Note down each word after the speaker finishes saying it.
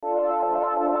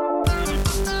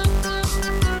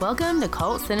Welcome to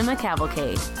Cult Cinema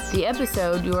Cavalcade. The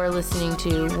episode you are listening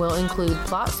to will include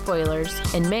plot spoilers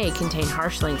and may contain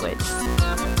harsh language.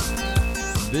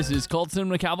 This is Cult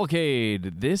Cinema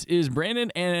Cavalcade. This is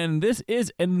Brandon, and this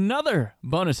is another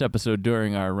bonus episode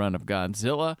during our run of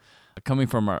Godzilla, coming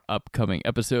from our upcoming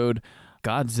episode,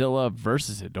 Godzilla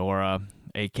Vs Hedorah,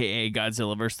 a.k.a.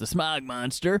 Godzilla vs. the Smog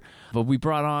Monster. But we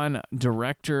brought on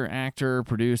director, actor,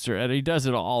 producer, and he does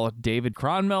it all, David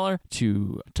Kronmiller,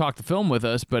 to talk the film with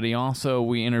us, but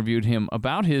we interviewed him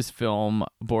about his film,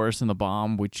 Boris and the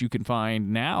Bomb, which you can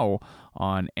find now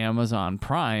on Amazon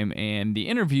Prime, and the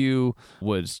interview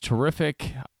was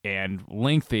terrific and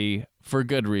lengthy for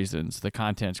good reasons. The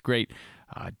content's great.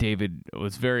 David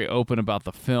was very open about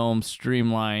the film,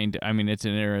 streamlined. I mean, it's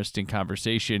an interesting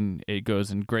conversation. It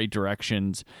goes in great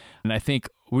directions. And I think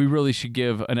we really should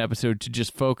give an episode to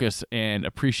just focus and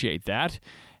appreciate that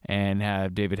and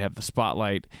have David have the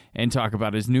spotlight and talk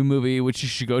about his new movie, which you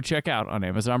should go check out on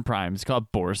Amazon Prime. It's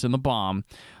called Boris and the Bomb.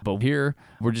 But here,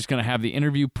 we're just going to have the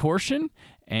interview portion.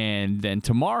 And then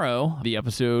tomorrow, the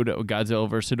episode of Godzilla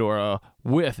vs. Hedorah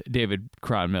with David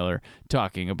Kronmiller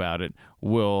talking about it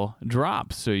will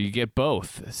drop. So you get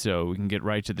both. So we can get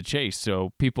right to the chase.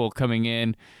 So people coming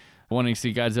in wanting to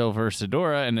see Godzilla vs.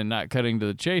 Hedorah and then not cutting to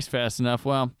the chase fast enough,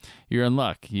 well, you're in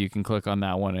luck. You can click on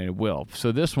that one and it will.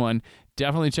 So this one,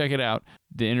 definitely check it out.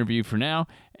 The interview for now.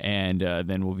 And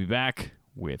then we'll be back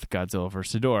with Godzilla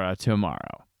vs. Hedorah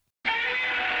tomorrow.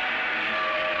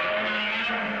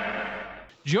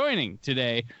 Joining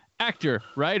today, actor,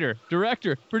 writer,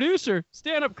 director, producer,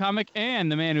 stand-up comic,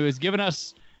 and the man who has given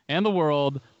us and the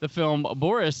world the film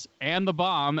Boris and the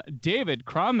Bomb, David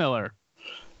Kronmiller.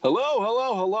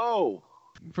 Hello.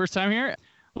 First time here.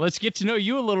 Let's get to know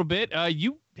you a little bit.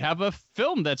 You have a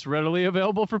film that's readily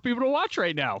available for people to watch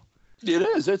right now. It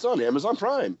is. It's on Amazon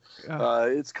Prime.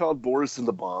 It's called Boris and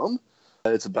the Bomb.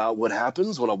 It's about what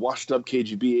happens when a washed-up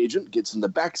KGB agent gets in the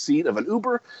backseat of an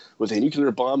Uber with a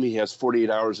nuclear bomb he has 48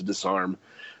 hours to disarm.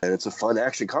 And it's a fun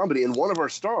action comedy. And one of our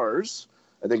stars,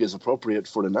 I think is appropriate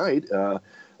for tonight,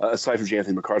 aside from J.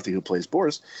 Anthony McCarthy, who plays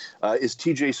Boris, is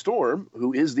T.J. Storm,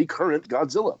 who is the current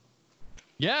Godzilla.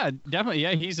 Yeah, definitely.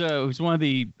 Yeah, he's one of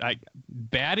the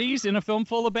baddies in a film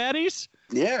full of baddies.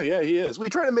 Yeah, he is. We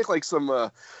try to make like some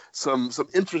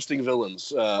interesting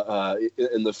villains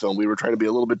in the film. We were trying to be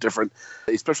a little bit different,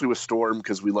 especially with Storm,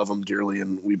 because we love him dearly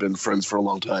and we've been friends for a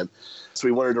long time. So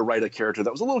we wanted to write a character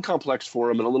that was a little complex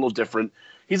for him and a little different.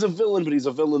 He's a villain, but he's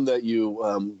a villain that you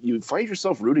find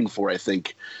yourself rooting for, I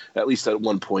think, at least at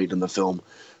one point in the film.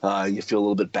 You feel a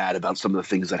little bit bad about some of the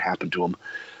things that happened to him.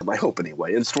 I hope,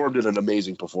 anyway. And Storm did an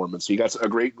amazing performance. He got a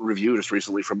great review just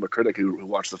recently from a critic who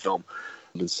watched the film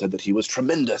and said that he was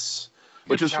tremendous,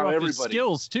 which is how everybody.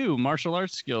 Skills too, martial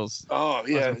arts skills. Oh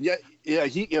yeah.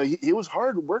 He was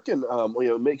hard working,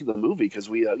 making the movie because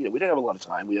we didn't have a lot of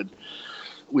time.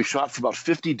 We shot for about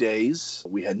 50 days.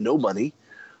 We had no money.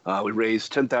 We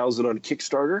raised $10,000 on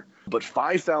Kickstarter, but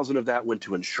 $5,000 of that went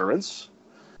to insurance,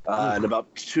 and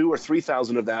about $2,000 or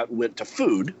 $3,000 of that went to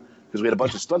food because we had a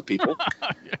bunch of stunt people.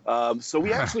 So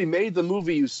we actually made the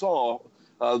movie you saw.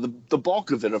 The bulk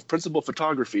of it, of principal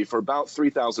photography, for about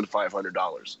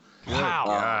 $3,500. Wow.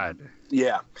 God.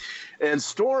 Yeah. And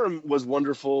Storm was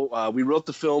wonderful. We wrote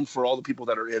the film for all the people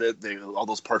that are in it. All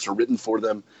those parts are written for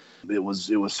them. It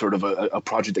was sort of a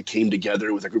project that came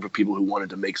together with a group of people who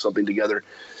wanted to make something together.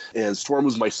 And Storm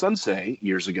was my sensei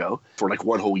years ago for like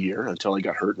one whole year until I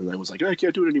got hurt. And I was like, I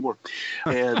can't do it anymore.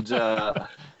 But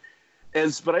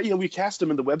we cast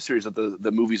him in the web series that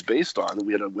the movie's based on.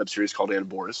 We had a web series called Ann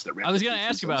Boris that ran. I was going to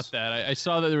ask about that. I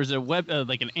saw that there was a web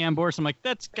like an Ann Boris. I'm like,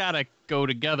 that's got to go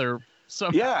together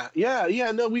somehow.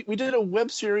 Yeah. No, we did a web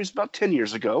series about 10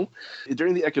 years ago.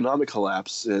 During the economic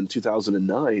collapse in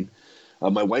 2009,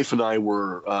 my wife and I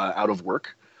were out of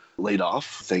work, laid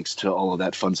off, thanks to all of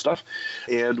that fun stuff.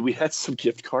 And we had some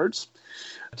gift cards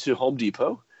to Home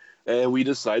Depot. And we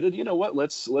decided, you know what,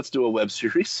 let's do a web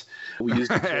series. We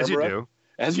used the camera,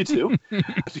 as you do,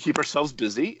 to keep ourselves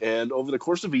busy. And over the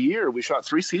course of a year, we shot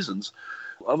 3 seasons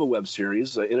of a web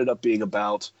series. It ended up being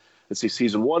about,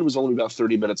 season 1 was only about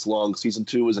 30 minutes long. Season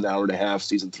 2 was an hour and a half.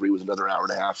 Season 3 was another hour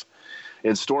and a half.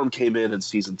 And Storm came in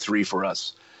season 3 for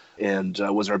us and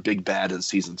was our big bad in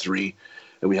season 3.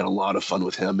 And we had a lot of fun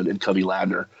with him and Cubby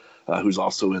Ladner, who's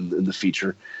also in the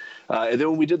feature. And then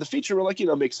when we did the feature, we're like,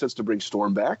 it makes sense to bring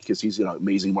Storm back because he's an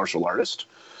amazing martial artist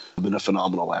and a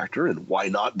phenomenal actor, and why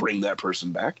not bring that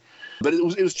person back? But it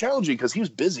was challenging because he was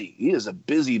busy. He is a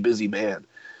busy man.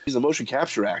 He's a motion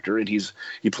capture actor, and he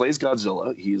plays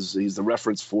Godzilla. He's the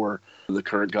reference for the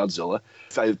current Godzilla.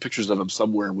 I have pictures of him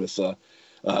somewhere with the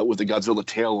Godzilla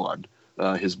tail on.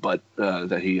 his butt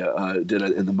that he did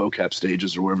in the mocap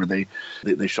stages or wherever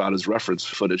they shot his reference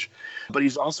footage. But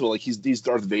he's also like he's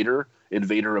Darth Vader in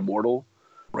Vader Immortal.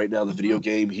 Right now, the video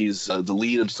game, he's the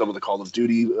lead in some of the Call of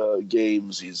Duty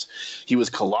games. He was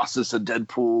Colossus in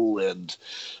Deadpool and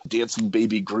Dancing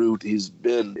Baby Groot. He's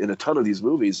been in a ton of these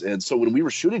movies. And so when we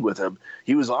were shooting with him,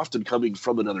 he was often coming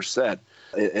from another set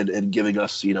and giving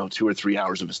us, 2 or 3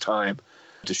 hours of his time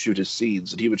to shoot his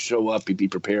scenes. And he would show up, he'd be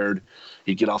prepared,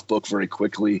 he'd get off book very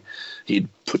quickly, he'd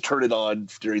turn it on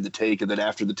during the take, and then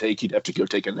after the take he'd have to go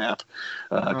take a nap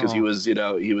because he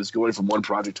was going from one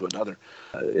project to another,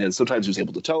 and sometimes he was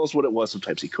able to tell us what it was,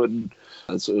 sometimes he couldn't,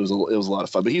 and so it was a lot of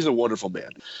fun. But he's a wonderful man.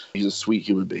 He's a sweet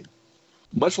human being,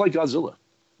 much like Godzilla.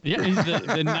 Yeah, he's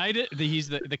he's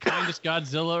the kindest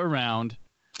Godzilla around.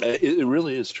 It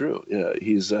really is true. Yeah,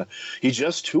 he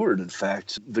just toured, in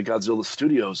fact, the Godzilla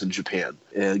studios in Japan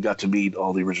and got to meet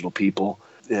all the original people.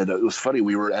 And it was funny.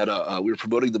 We were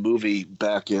promoting the movie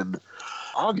back in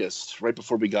August, right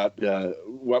before we went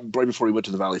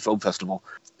to the Valley Film Festival.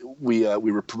 We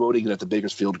were promoting it at the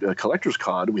Bakersfield Collectors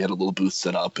Con. We had a little booth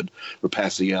set up, and we're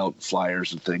passing out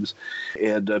flyers and things.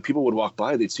 And people would walk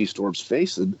by, they'd see Storm's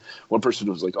face, and one person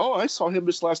was like, "Oh, I saw him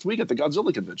just last week at the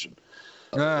Godzilla convention."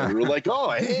 We were like,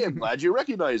 "Oh, hey, I'm glad you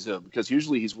recognize him," because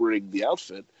usually he's wearing the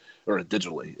outfit, or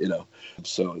digitally,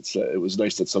 So it was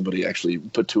nice that somebody actually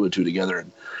put two and two together and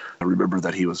remember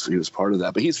that he was part of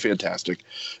that. But he's fantastic,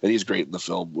 and he's great in the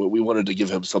film. We wanted to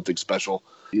give him something special.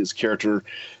 His character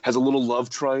has a little love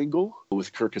triangle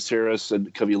with Kirk Caceres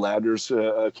and Covey Ladner's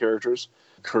characters.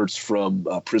 Kurt's from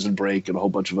Prison Break and a whole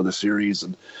bunch of other series,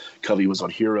 and Covey was on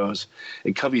Heroes.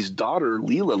 And Covey's daughter,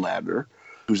 Leela Ladner,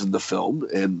 who's in the film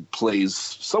and plays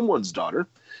someone's daughter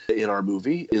in our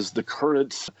movie, is the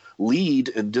current lead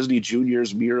in Disney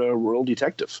Junior's Mira Royal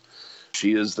Detective.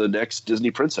 She is the next Disney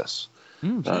princess.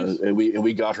 And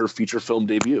we got her feature film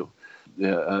debut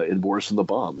in Boris and the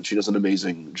Bomb, and she does an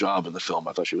amazing job in the film.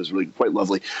 I thought she was really quite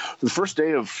lovely. The first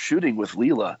day of shooting with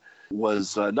Leela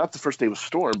was not the first day with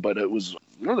Storm, but it was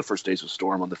one of the first days with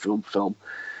Storm on the film.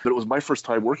 But it was my first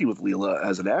time working with Leela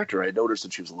as an actor. I had noticed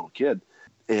that she was a little kid.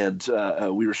 And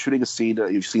we were shooting a scene,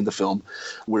 you've seen the film,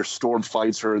 where Storm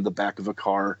finds her in the back of a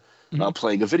car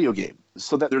playing a video game.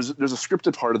 So that there's a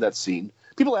scripted part of that scene.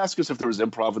 People ask us if there was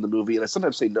improv in the movie, and I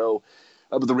sometimes say no.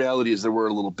 But the reality is there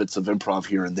were little bits of improv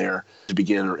here and there to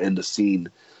begin or end a scene.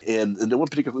 And in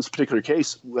this particular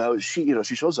case,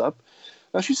 she shows up.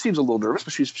 She seems a little nervous,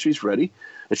 but she's ready.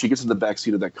 And she gets in the back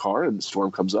seat of that car, and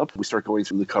Storm comes up. We start going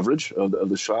through the coverage of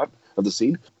the shot of the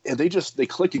scene, and they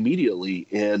click immediately.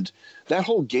 And that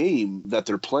whole game that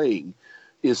they're playing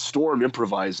is Storm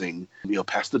improvising.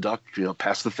 Pass the duck,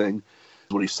 pass the thing.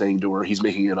 What he's saying to her, he's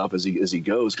making it up as he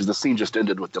goes, because the scene just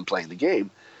ended with them playing the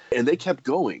game, and they kept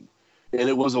going. And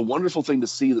it was a wonderful thing to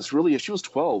see. She was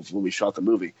 12 when we shot the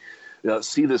movie.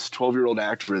 See this 12-year-old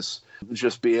actress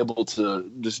just be able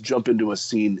to just jump into a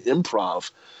scene improv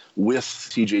with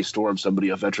TJ Storm,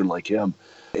 a veteran like him,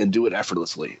 and do it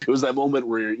effortlessly. It was that moment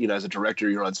where, as a director,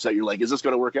 you're on set, you're like, is this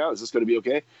going to work out? Is this going to be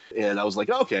okay? And I was like,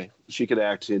 okay, she can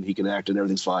act and he can act and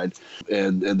everything's fine.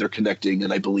 And they're connecting,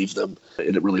 and I believe them.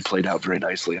 And it really played out very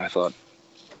nicely, I thought.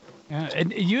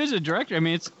 And you as a director,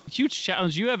 it's a huge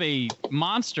challenge. You have a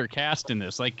monster cast in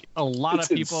this, like a lot of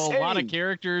people, insane. A lot of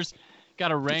characters, got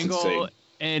to wrangle.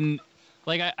 And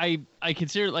like I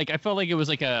consider, like, I felt like it was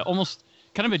like a almost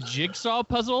kind of a jigsaw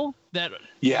puzzle that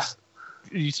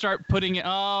you start putting it.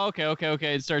 Oh,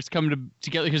 okay. It starts coming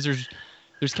together because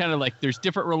there's kind of like there's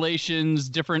different relations,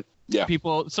 different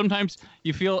people. Sometimes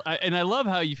you feel, and I love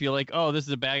how you feel like, oh, this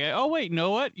is a bad guy. Oh, wait, you know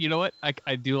what?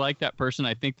 I do like that person.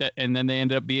 I think that, and then they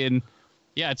end up being,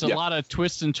 it's a lot of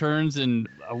twists and turns, and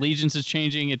allegiance is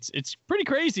changing. It's pretty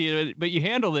crazy, but you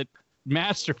handled it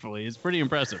masterfully. It's pretty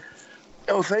impressive.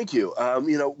 Oh, thank you.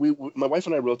 My wife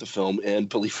and I wrote the film, and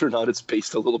believe it or not, it's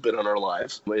based a little bit on our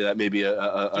lives. That may be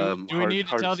do we need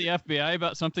to tell the FBI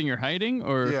about something you're hiding,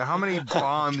 or how many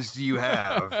bombs do you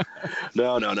have?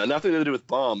 No, nothing to do with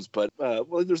bombs. But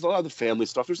there's a lot of the family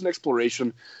stuff. There's an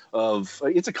exploration of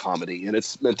it's a comedy, and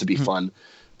it's meant to be fun.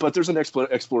 But there's an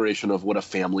exploration of what a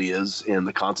family is and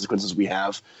the consequences we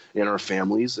have in our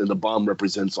families. And the bomb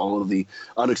represents all of the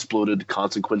unexploded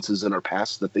consequences in our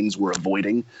past, the things we're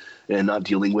avoiding and not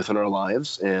dealing with in our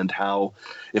lives, and how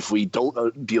if we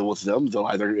don't deal with them, they'll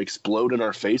either explode in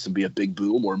our face and be a big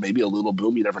boom, or maybe a little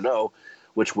boom. You never know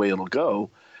which way it'll go.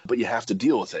 But you have to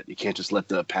deal with it. You can't just let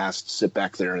the past sit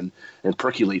back there and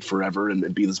percolate forever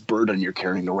and be this burden you're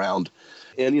carrying around.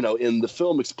 And, in the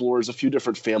film explores a few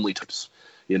different family types.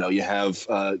 You know, you have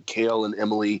Cale and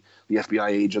Emily, the FBI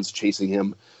agents chasing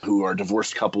him, who are a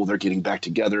divorced couple. They're getting back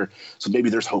together. So maybe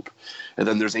there's hope. And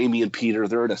then there's Amy and Peter.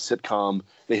 They're in a sitcom.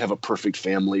 They have a perfect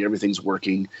family. Everything's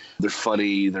working. They're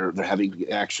funny. They're having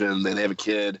action. They have a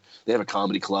kid. They have a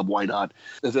comedy club. Why not?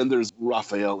 And then there's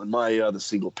Raphael and Maya, the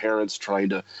single parents trying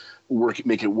to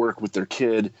make it work with their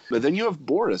kid. But then you have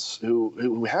Boris,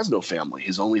 who has no family.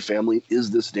 His only family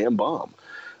is this damn bomb.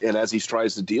 And as he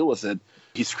tries to deal with it,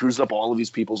 he screws up all of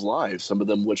these people's lives, some of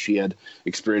them which he had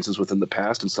experiences with in the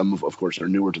past, and some, of course, are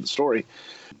newer to the story.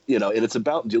 You know, and it's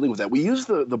about dealing with that. We use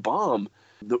the bomb.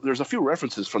 There's a few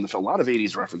references from the film. A lot of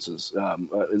 80s references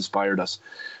inspired us.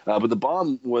 But the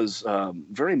bomb was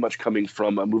very much coming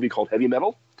from a movie called Heavy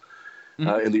Metal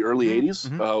in the early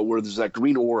 80s, where there's that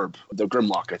green orb, the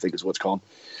Grimlock, I think is what it's called,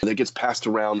 that gets passed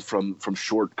around from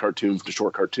short cartoon to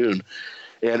short cartoon.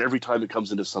 And every time it comes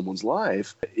into someone's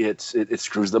life, it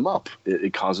screws them up.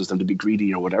 It causes them to be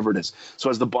greedy or whatever it is.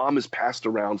 So as the bomb is passed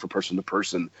around from person to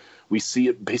person, we see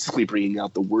it basically bringing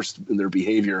out the worst in their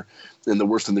behavior and the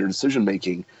worst in their decision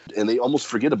making. And they almost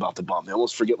forget about the bomb. They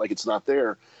almost forget like it's not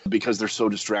there because they're so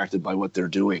distracted by what they're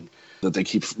doing that they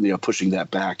keep pushing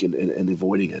that back and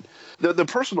avoiding it. The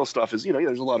personal stuff is,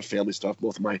 there's a lot of family stuff.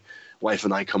 Both my wife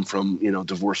and I come from,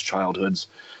 divorced childhoods.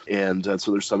 And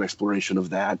so there's some exploration of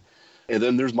that. And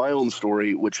then there's my own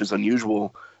story, which is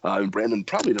unusual. And Brandon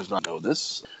probably does not know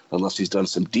this unless he's done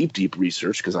some deep, deep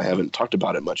research, because I haven't talked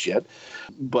about it much yet.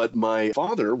 But my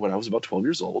father, when I was about 12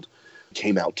 years old,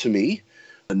 came out to me,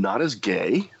 not as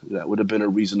gay. That would have been a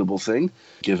reasonable thing,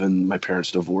 given my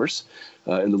parents' divorce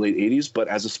in the late 80s, but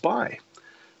as a spy.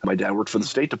 My dad worked for the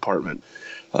State Department.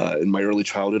 In my early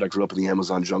childhood, I grew up in the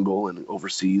Amazon jungle and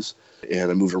overseas,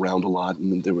 and I moved around a lot.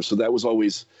 And so that was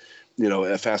always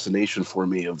a fascination for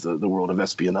me of the world of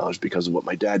espionage because of what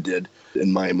my dad did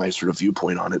and my sort of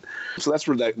viewpoint on it. So that's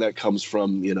where that comes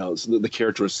from. So the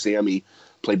character of Sammy,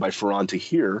 played by Ferran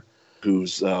Tahir,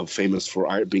 who's famous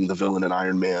for being the villain in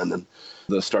Iron Man and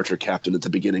the Star Trek captain at the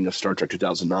beginning of Star Trek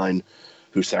 2009,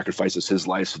 who sacrifices his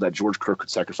life so that George Kirk could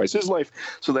sacrifice his life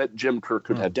so that Jim Kirk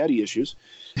could have daddy issues.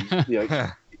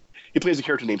 He plays a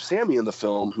character named Sammy in the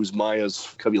film, who's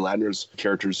Maya's, Cubby Ladner's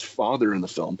character's father in the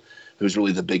film, who's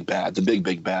really the big bad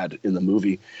in the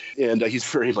movie. And he's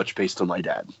very much based on my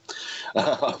dad.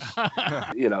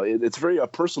 It's very a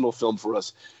personal film for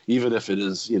us, even if it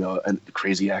is, a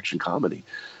crazy action comedy.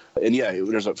 And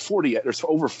there's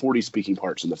over 40 speaking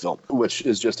parts in the film, which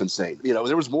is just insane.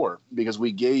 There was more because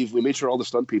we made sure all the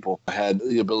stunt people had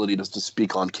the ability to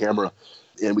speak on camera.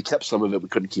 And we kept some of it. We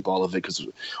couldn't keep all of it because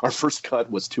our first cut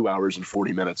was 2 hours and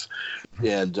 40 minutes.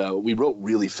 And we wrote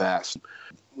really fast.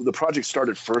 The project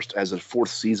started first as a 4th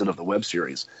season of the web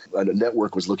series. A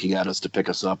network was looking at us to pick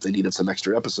us up. They needed some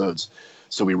extra episodes.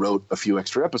 So we wrote a few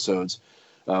extra episodes.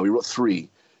 We wrote 3.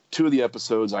 2 of the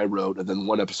episodes I wrote, and then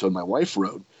 1 episode my wife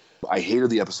wrote. I hated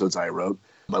the episodes I wrote.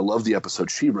 I loved the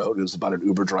episode she wrote. It was about an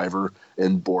Uber driver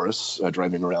and Boris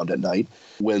driving around at night.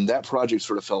 When that project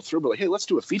sort of fell through, we're like, hey, let's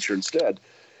do a feature instead.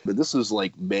 But this is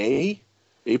like May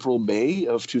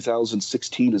of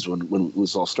 2016 is when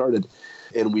this all started.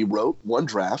 And we wrote 1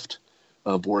 draft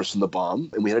of Boris and the Bomb,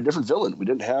 and we had a different villain. We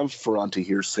didn't have Ferran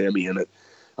Tahir's Sammy in it.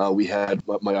 We had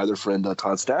my other friend,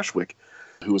 Todd Stashwick,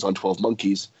 who was on 12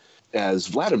 Monkeys, as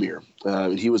Vladimir.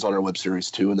 He was on our web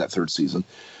series too in that 3rd season.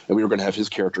 And we were going to have his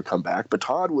character come back. But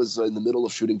Todd was in the middle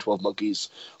of shooting 12 Monkeys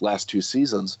last 2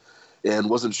 seasons and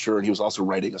wasn't sure. And he was also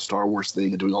writing a Star Wars thing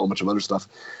and doing a whole bunch of other stuff.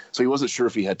 So he wasn't sure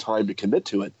if he had time to commit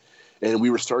to it. And we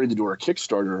were starting to do our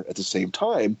Kickstarter at the same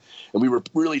time. And we were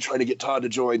really trying to get Todd to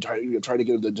join, trying to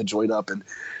get him to join up. And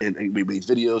we made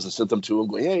videos and sent them to him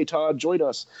going, hey, Todd, join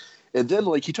us. And then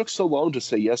he took so long to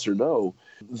say yes or no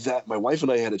that my wife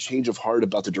and I had a change of heart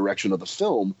about the direction of the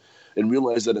film and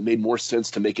realized that it made more sense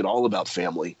to make it all about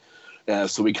family.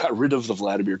 So we got rid of the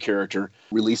Vladimir character,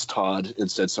 released Todd,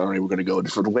 and said, sorry, we're going to go a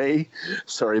different way.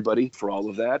 Sorry, buddy, for all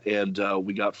of that. And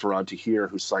we got Ferran Tahir,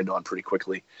 who signed on pretty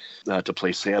quickly to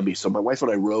play Sammy. So my wife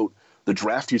and I wrote the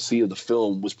draft you see of the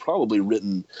film was probably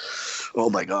written,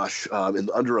 in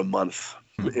under a month.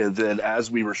 And then as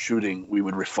we were shooting, we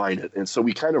would refine it. And so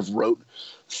we kind of wrote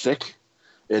thick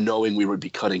and knowing we would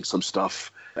be cutting some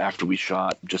stuff after we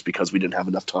shot just because we didn't have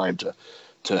enough time to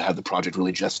have the project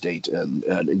really gestate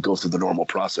and go through the normal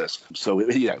process. So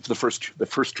the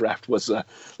first draft was the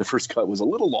first cut was a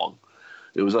little long.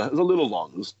 It was a little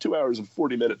long. It was 2 hours and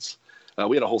 40 minutes.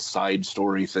 We had a whole side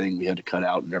story thing we had to cut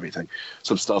out and everything.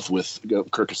 Some stuff with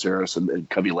Kirk Caceres and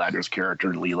Cubby Ladner's character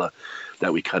and Leela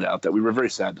that we cut out that we were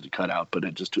very sad to cut out, but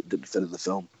it just didn't fit in the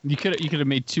film. You could have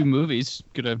made 2 movies.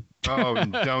 Could have Oh,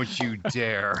 don't you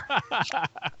dare.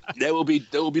 There will be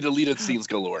deleted scenes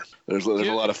galore. There's a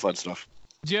lot of fun stuff.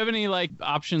 Do you have any like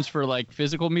options for like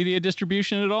physical media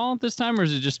distribution at all this time, or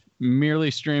is it just merely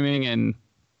streaming and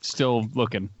still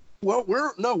looking? Well,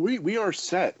 we are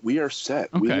set. We are set.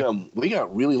 Okay. We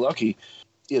got really lucky.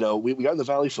 We got in the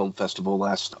Valley Film Festival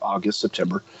last August,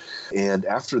 September, and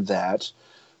after that,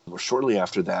 or shortly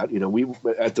after that, we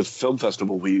at the film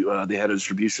festival they had a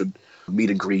distribution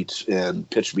meet and greet and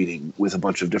pitch meeting with a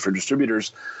bunch of different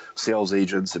distributors, sales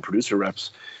agents, and producer reps,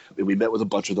 and we met with a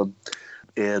bunch of them.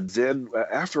 And then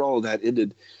after all of that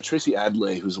ended, Tracy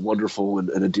Adley, who's wonderful and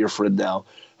a dear friend now,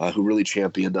 who really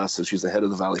championed us, and she's the head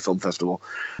of the Valley Film Festival,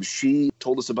 she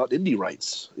told us about indie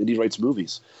rights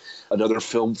movies. Another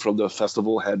film from the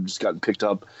festival had just gotten picked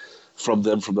up from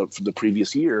them from the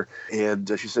previous year, and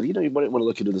she said, you might want to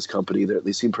look into this company.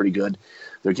 They seem pretty good.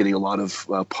 They're getting a lot of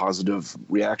positive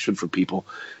reaction from people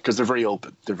because they're very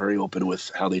open. They're very open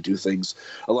with how they do things.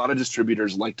 A lot of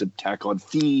distributors like to tack on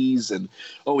fees and,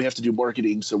 we have to do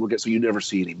marketing, so you never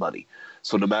see any money.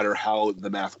 So no matter how the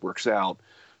math works out,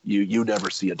 you never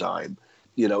see a dime.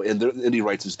 And indie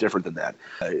rights is different than that.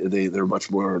 They're much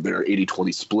more, they're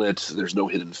 80-20 split. There's no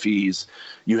hidden fees.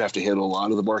 You have to handle a lot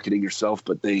of the marketing yourself,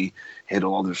 but they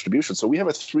handle all the distribution. So we have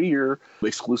a 3-year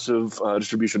exclusive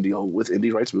distribution deal with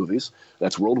indie rights movies.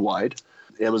 That's worldwide.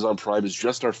 Amazon Prime is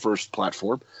just our first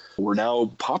platform. We're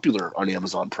now popular on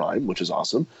Amazon Prime, which is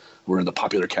awesome. We're in the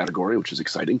popular category, which is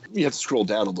exciting. You have to scroll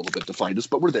down a little bit to find us,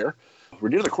 but we're there. We're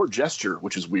near the Court Gesture,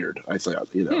 which is weird. I thought,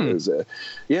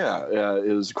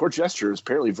 Court Gesture is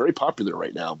apparently very popular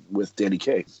right now with Danny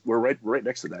Kaye. We're right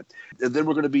next to that. And then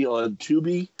we're going to be on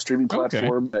Tubi streaming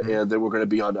platform, and then we're going to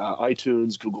be on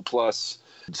iTunes, Google Plus.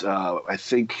 I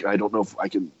don't know if I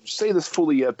can say this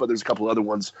fully yet, but there's a couple other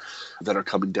ones that are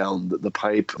coming down the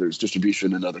pipe. There's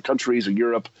distribution in other countries in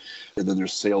Europe, and then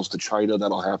there's sales to China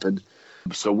that'll happen.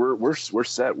 So we're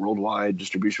set worldwide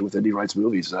distribution with Indie Rights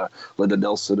Movies. Linda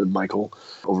Nelson and Michael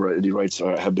over at Indie Rights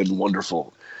have been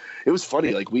wonderful. It was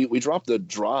funny. Like we dropped the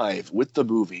drive with the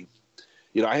movie.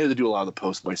 I had to do a lot of the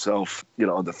post myself,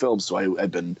 on the film. So I've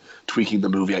been tweaking the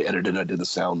movie. I edited. I did a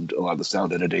lot of the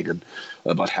sound editing, and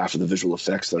about half of the visual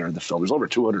effects that are in the film. There's over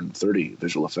 230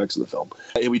 visual effects in the film.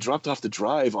 And we dropped off the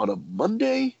drive on a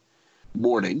Monday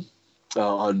morning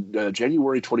on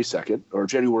January 22nd or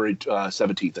January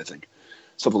 17th, I think.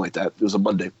 Something like that. It was a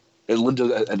Monday. And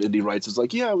Linda at Indie Rights is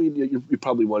like, you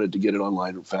probably wanted to get it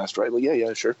online fast, right? I'm like,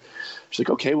 yeah, sure. She's like,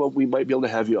 okay, well, we might be able to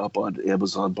have you up on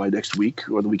Amazon by next week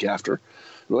or the week after.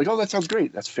 We're like, oh, that sounds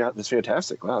great. That's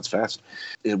fantastic. Wow, it's fast.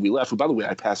 And we left. By the way,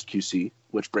 I passed QC,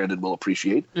 which Brandon will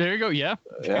appreciate. There you go. Yeah.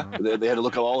 Yeah. They had to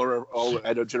look at I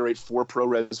had to generate 4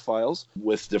 ProRes files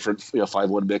with different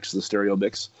 5:1 mix, the stereo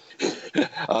mix.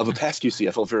 But past QC,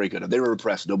 I felt very good. And they were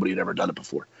impressed. Nobody had ever done it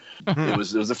before. It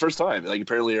was the first time. Like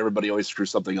apparently everybody always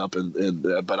screws something up,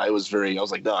 but I was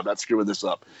like, no, I'm not screwing this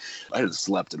up. I hadn't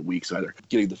slept in weeks either,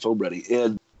 getting the film ready.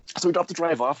 And so we dropped the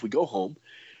drive off. We go home,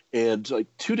 and like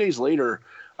 2 days later,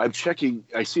 I'm checking.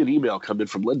 I see an email come in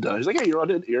from Linda. She's like, hey, you're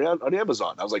on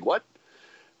Amazon. I was like, what?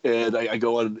 And I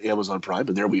go on Amazon Prime,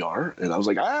 and there we are. And I was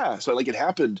like, so like it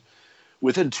happened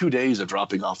within 2 days of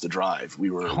dropping off the drive. We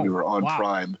were on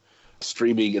Prime,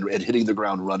 streaming and hitting the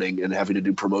ground running, and having to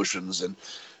do promotions and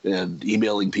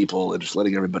emailing people and just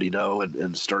letting everybody know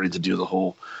and starting to do the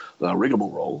whole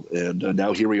rigmarole. And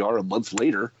now here we are a month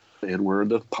later, and we're in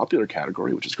the popular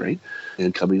category, which is great,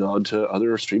 and coming on to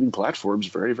other streaming platforms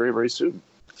very, very, very soon.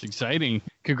 It's exciting.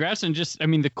 Congrats on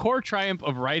the core triumph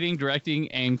of writing, directing,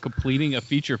 and completing a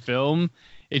feature film.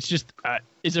 It's just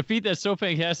it's a feat that's so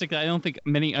fantastic that I don't think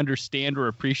many understand or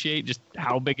appreciate just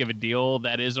how big of a deal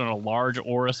that is on a large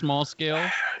or a small scale.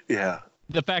 Yeah.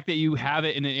 The fact that you have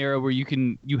it in an era where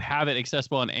you have it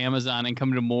accessible on Amazon and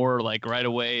come to more like right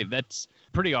away, that's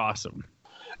pretty awesome.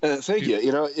 Thank you.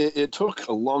 It took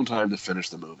a long time to finish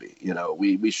the movie.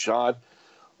 We shot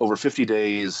over 50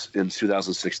 days in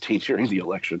 2016 during the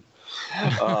election.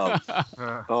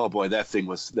 Oh boy, that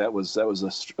was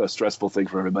a stressful thing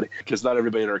for everybody because not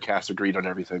everybody in our cast agreed on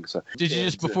everything. So did you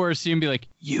just before a scene be like,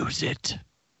 use it?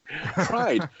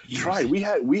 Tried. We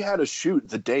had a shoot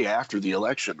the day after the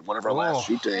election, one of our last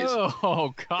shoot days.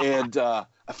 Oh God! And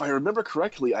if I remember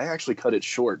correctly, I actually cut it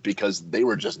short because they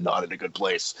were just not in a good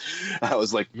place. I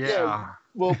was like, yeah.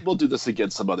 We'll do this again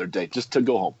some other day, just to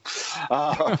go home.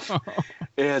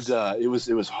 And it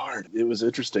was hard. It was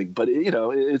interesting, but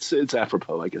it's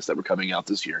apropos, I guess, that we're coming out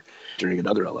this year during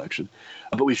another election.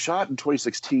 But we shot in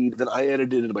 2016. Then I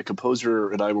edited, and my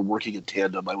composer and I were working in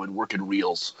tandem. I would work in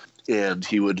reels, and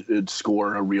he would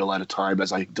score a reel at a time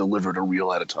as I delivered a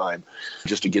reel at a time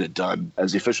just to get it done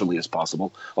as efficiently as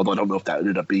possible, although I don't know if that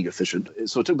ended up being efficient.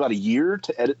 So it took about a year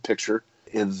to edit picture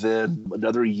and then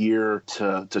another year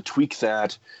to tweak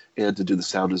that and to do the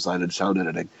sound design and sound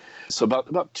editing. So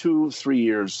about 2-3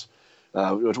 years,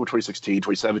 2016,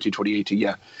 2017, 2018,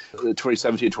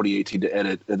 2017, 2018 to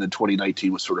edit, and then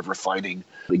 2019 was sort of refining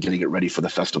and getting it ready for the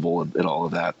festival and all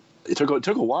of that. It took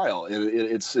a while, and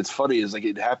it's funny. Is like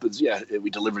it happens. Yeah, we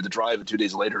delivered the drive, and 2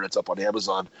 days later, it's up on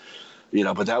Amazon.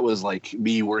 But that was like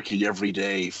me working every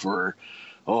day for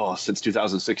since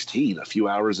 2016, a few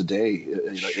hours a day,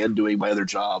 and doing my other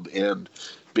job and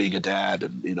being a dad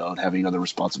and and having other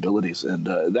responsibilities, and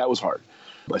that was hard.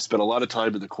 I spent a lot of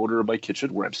time in the corner of my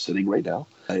kitchen where I'm sitting right now,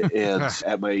 and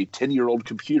at my 10-year-old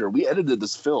computer. We edited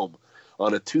this film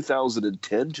on a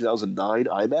 2010, 2009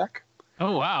 iMac.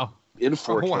 Oh wow! In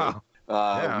 4K. Oh,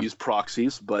 wow. We used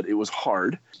proxies, but it was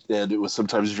hard, and it was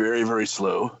sometimes very, very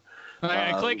slow. All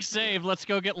right, click save. Let's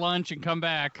go get lunch and come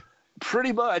back.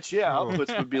 Pretty much, yeah.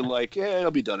 Outputs would be like,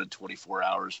 it'll be done in 24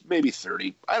 hours, maybe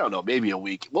 30. I don't know, maybe a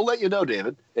week. We'll let you know,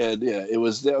 David. And yeah,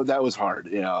 that was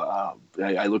hard.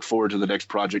 I look forward to the next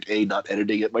project, not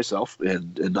editing it myself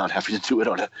and not having to do it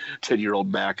on a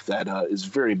 10-year-old Mac that is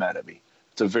very mad at me.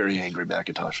 It's a very angry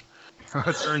Macintosh.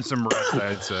 Let's earn some rest,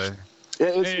 I'd say.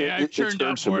 I turned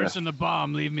out Boris in the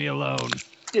bomb. Leave me alone.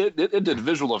 It did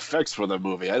visual effects for the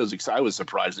movie. I was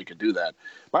surprised it could do that.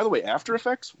 By the way, After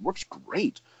Effects works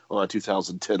great on a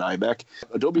 2010 iMac.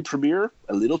 Adobe Premiere,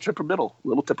 a little temperamental.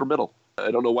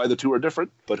 I don't know why the two are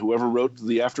different, but whoever wrote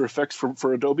the After Effects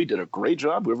for Adobe did a great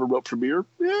job. Whoever wrote Premiere,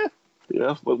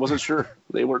 wasn't sure.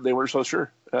 They weren't so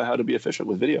sure how to be efficient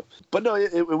with video. But no,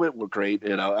 it went great.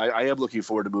 I am looking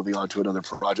forward to moving on to another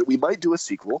project. We might do a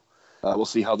sequel. We'll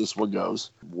see how this one goes.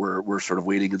 We're sort of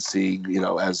waiting and seeing,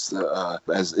 as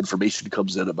information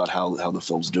comes in about how the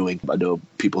film's doing. I know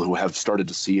people who have started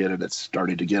to see it and it's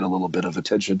starting to get a little bit of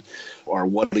attention are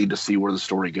wanting to see where the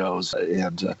story goes.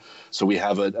 And so we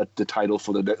have the title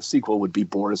for the next sequel would be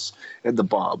Boris and the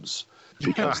Bombs,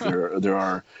 because there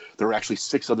are actually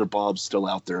 6 other bombs still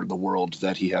out there in the world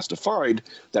that he has to find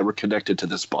that were connected to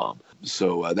this bomb.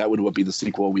 So that would be the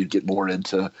sequel. We'd get more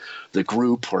into the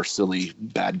group, or silly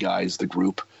bad guys, the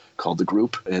group, called the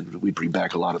group, and we'd bring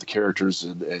back a lot of the characters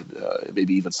and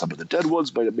maybe even some of the dead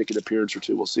ones might make an appearance or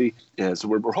two. We'll see. And so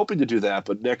we're hoping to do that.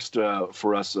 But next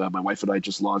for us, my wife and I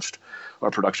just launched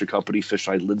our production company,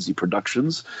 Fisheye Lindsay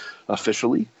Productions,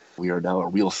 officially. We are now a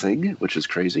real thing, which is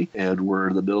crazy. And we're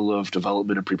in the middle of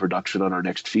development and pre-production on our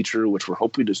next feature, which we're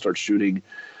hoping to start shooting.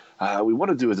 We want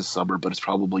to do it this summer, but it's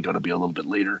probably going to be a little bit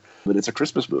later. But it's a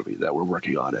Christmas movie that we're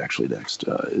working on actually next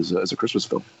is a Christmas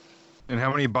film. And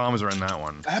how many bombs are in that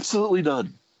one? Absolutely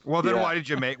none. Well, then why did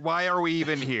you why are we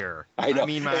even here? I know. I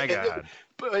mean, my God.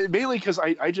 But mainly because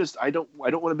I don't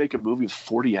want to make a movie with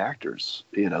 40 actors.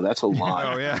 That's a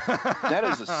lot. Oh yeah. That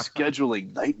is a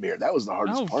scheduling nightmare. That was the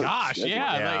hardest part. Oh gosh,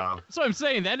 yeah. Like, so I'm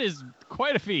saying that is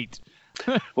quite a feat.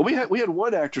 Well, we had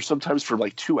one actor sometimes for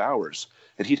like 2 hours,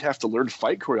 and he'd have to learn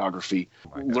fight choreography,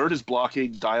 learn his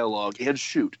blocking, dialogue, and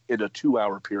shoot in a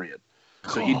 2-hour period.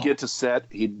 So he'd get to set,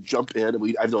 he'd jump in,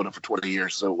 and I've known him for 20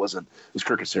 years, so it was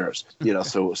Kirk Caceres,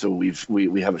 so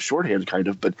we have a shorthand kind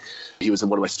of, but he was in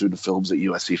one of my student films at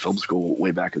USC Film School way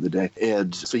back in the day.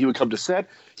 And so he would come to set,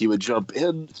 he would jump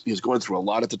in, he was going through a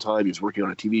lot at the time, he was working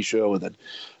on a TV show and then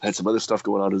had some other stuff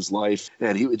going on in his life,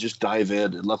 and he would just dive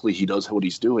in, and luckily he knows what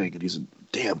he's doing, and he's a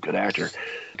damn good actor.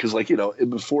 Because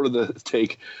before the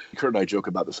take, Kurt and I joke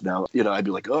about this now, I'd be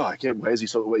like, I can't, why is he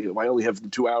so, why only have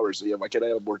 2 hours? Why can't I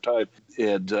have more time?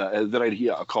 And then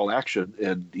I'd call action,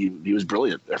 and he was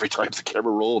brilliant. Every time the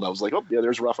camera rolled, I was like, oh, yeah,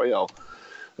 there's Raphael.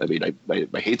 I mean,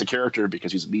 I hate the character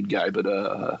because he's a mean guy, but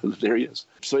there he is.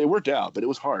 So it worked out, but it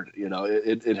was hard.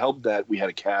 It helped that we had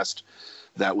a cast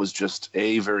that was just,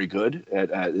 A, very good.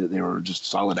 They were just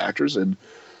solid actors, and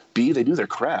B, they knew their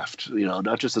craft,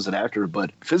 not just as an actor,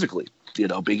 but physically.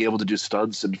 Being able to do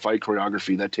stunts and fight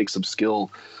choreography, that takes some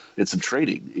skill and some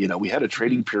training. We had a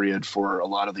training period for a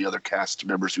lot of the other cast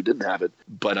members who didn't have it,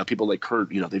 but people like Kurt,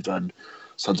 they've done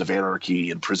Sons of Anarchy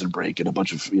and Prison Break and a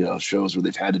bunch of shows where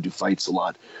they've had to do fights a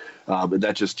lot, and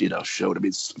that just showed. I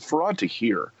mean, for on to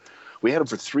here, we had him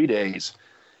for 3 days,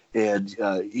 and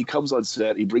he comes on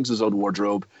set. He brings his own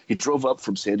wardrobe. He drove up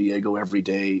from San Diego every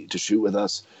day to shoot with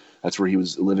us. That's where he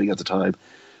was living at the time.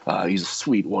 He's a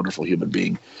sweet, wonderful human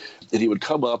being. And he would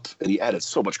come up, and he added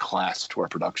so much class to our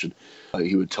production.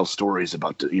 He would tell stories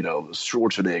about,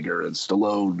 Schwarzenegger and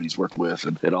Stallone he's worked with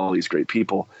and all these great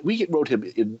people. We wrote him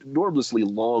enormously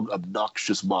long,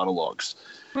 obnoxious monologues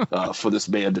for this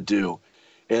man to do.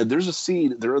 And there's a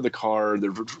scene, they're in the car,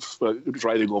 they're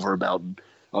driving over a mountain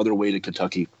on their way to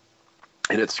Kentucky.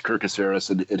 And it's Kirk Caceres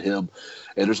and him.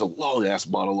 And there's a long-ass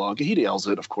monologue. And he nails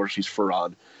it. Of course, he's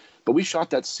Ferran. But we shot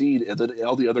that scene, and then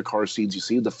all the other car scenes you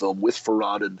see in the film with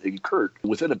Ferran and Kurt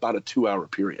within about a 2-hour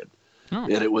period. Oh.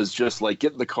 And it was just like,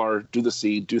 get in the car, do the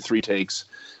scene, do 3 takes,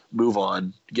 move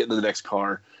on, get into the next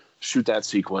car, shoot that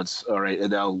sequence. All right,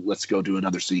 and now let's go do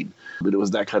another scene. But it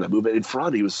was that kind of movement. And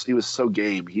Ferran, he was so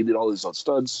game. He did all his own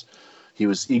stunts. He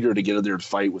was eager to get in there and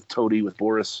fight with Tony, with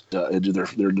Boris, and do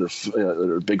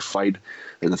their big fight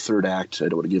in the third act. I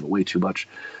don't want to give away too much.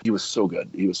 He was so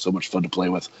good. He was so much fun to play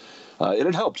with. And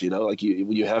it helped, like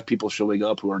when you have people showing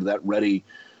up who are that ready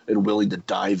and willing to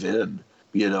dive in,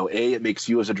 it makes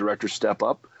you as a director step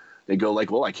up and go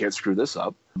like, well, I can't screw this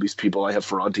up. These people, I have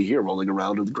Ferrante here rolling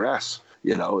around in the grass.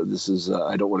 This is,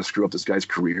 I don't want to screw up this guy's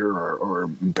career or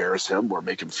embarrass him or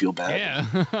make him feel bad,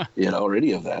 or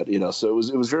any of that, So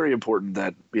it was very important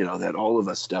that, that all of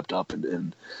us stepped up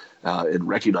and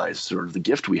recognized sort of the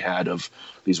gift we had of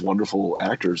these wonderful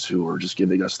actors who were just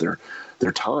giving us their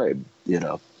time,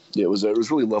 It was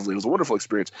really lovely. It was a wonderful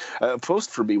experience. Post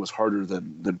for me was harder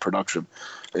than production,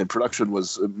 and production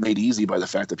was made easy by the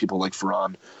fact that people like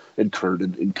Ferran and Kurt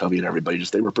and Covey and everybody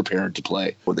they were prepared to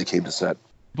play when they came to set.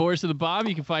 Boris of the Bob,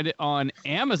 you can find it on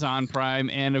Amazon Prime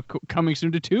and coming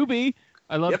soon to Tubi.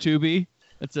 I love Tubi.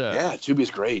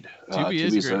 Tubi's great.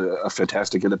 Tubi's great. A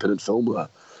fantastic independent film.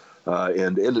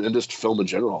 And just film in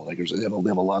general. Like they have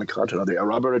a lot of content on there.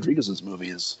 Robert Rodriguez's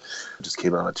movie just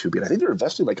came out on Tubi, and I think they're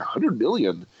investing like $100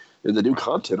 million in the new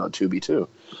content on Tubi too.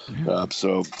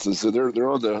 So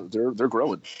they're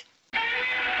growing.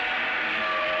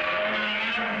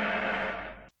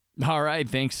 All right,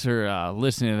 thanks for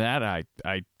listening to that.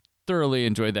 I thoroughly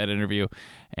enjoyed that interview,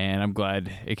 and I'm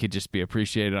glad it could just be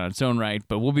appreciated on its own right.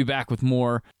 But we'll be back with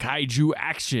more kaiju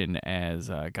action as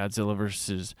Godzilla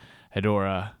vs.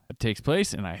 Hedorah takes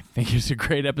place, and I think it's a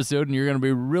great episode, and you're going to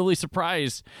be really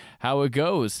surprised how it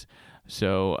goes.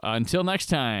 So until next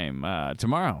time,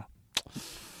 tomorrow,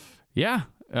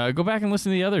 go back and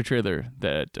listen to the other trailer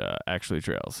that actually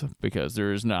trails, because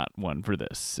there is not one for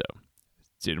this. So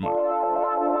see you tomorrow.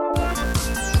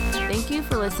 Thank you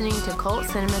for listening to Cult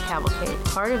Cinema Cavalcade,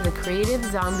 part of the Creative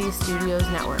Zombie Studios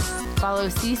Network. Follow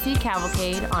CC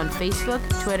Cavalcade on Facebook,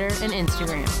 Twitter, and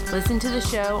Instagram. Listen to the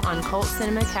show on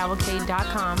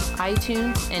CultCinemaCavalcade.com,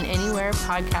 iTunes, and anywhere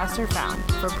podcasts are found.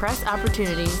 For press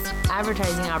opportunities,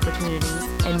 advertising opportunities,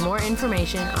 and more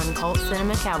information on Cult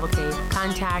Cinema Cavalcade,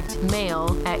 contact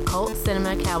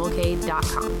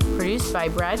mail@CultCinemaCavalcade.com. Produced by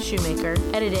Brad Shoemaker,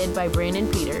 edited by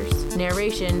Brandon Peters,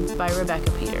 narration by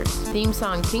Rebecca Peters. Theme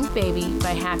song Pink Baby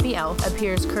by Happy Elf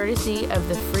appears courtesy of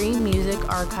the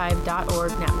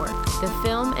freemusicarchive.org network. The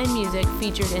film and music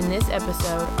featured in this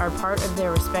episode are part of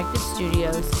their respective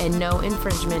studios, and no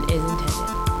infringement is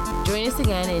intended. Join us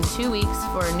again in 2 weeks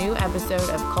for a new episode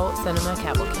of Cult Cinema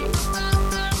Cavalcade.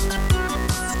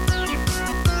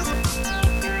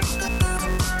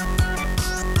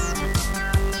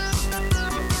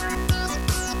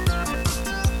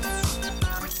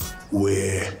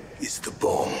 Where is the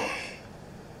bomb?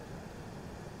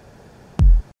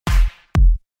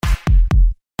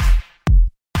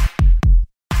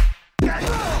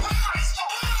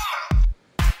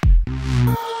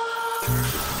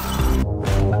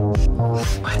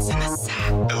 What's in the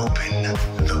sack? Open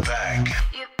the bag.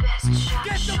 You best shot.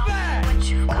 Get the Show bag! me what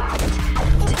you got.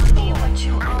 Tell me what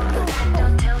you want.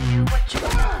 Don't tell you what you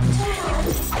want.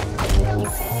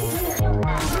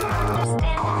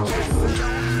 Get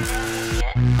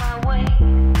in my way.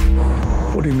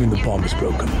 What do you mean the bomb is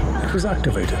broken? It was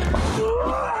activated.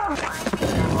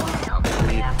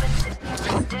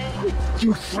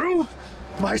 You threw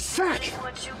my sack!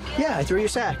 Yeah, I threw your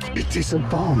sack. It is a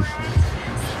bomb.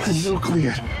 A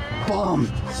nuclear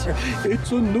bomb.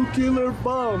 It's a nuclear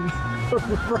bomb.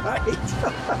 Right.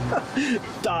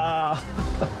 Duh.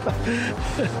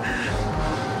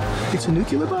 It's a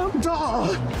nuclear bomb?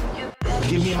 Duh!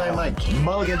 Give me my mic.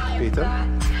 Mulligan. Peter.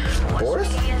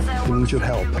 Boris? I need your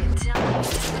help.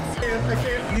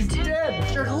 He's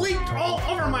dead. You're leaked all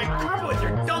over my carpet with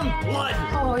your dumb blood.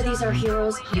 Oh, these are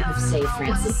heroes. You have saved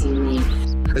Francis and me.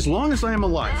 As long as I am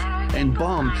alive and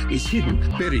bomb is hidden,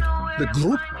 buried, the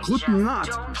group could not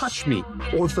touch me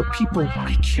or the people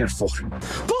I care for.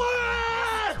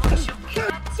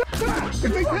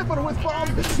 If they tamper with bomb,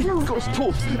 fuel goes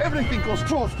poof. Everything goes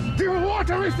poof. Do you want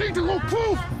everything to go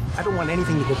poof? I don't want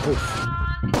anything to go poof.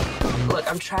 Look,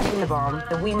 I'm tracking the bomb.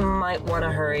 We might want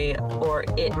to hurry, or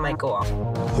it might go off.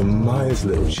 The Maya's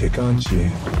little chick, aren't you?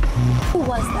 Who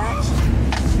was that?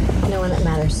 No one that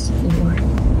matters anymore.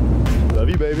 Love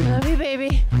you, baby. Love you,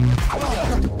 baby.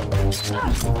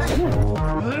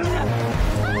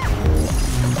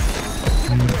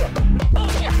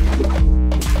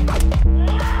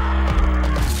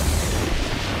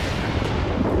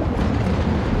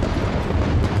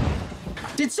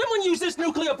 Did someone use this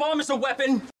nuclear bomb as a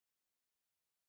weapon?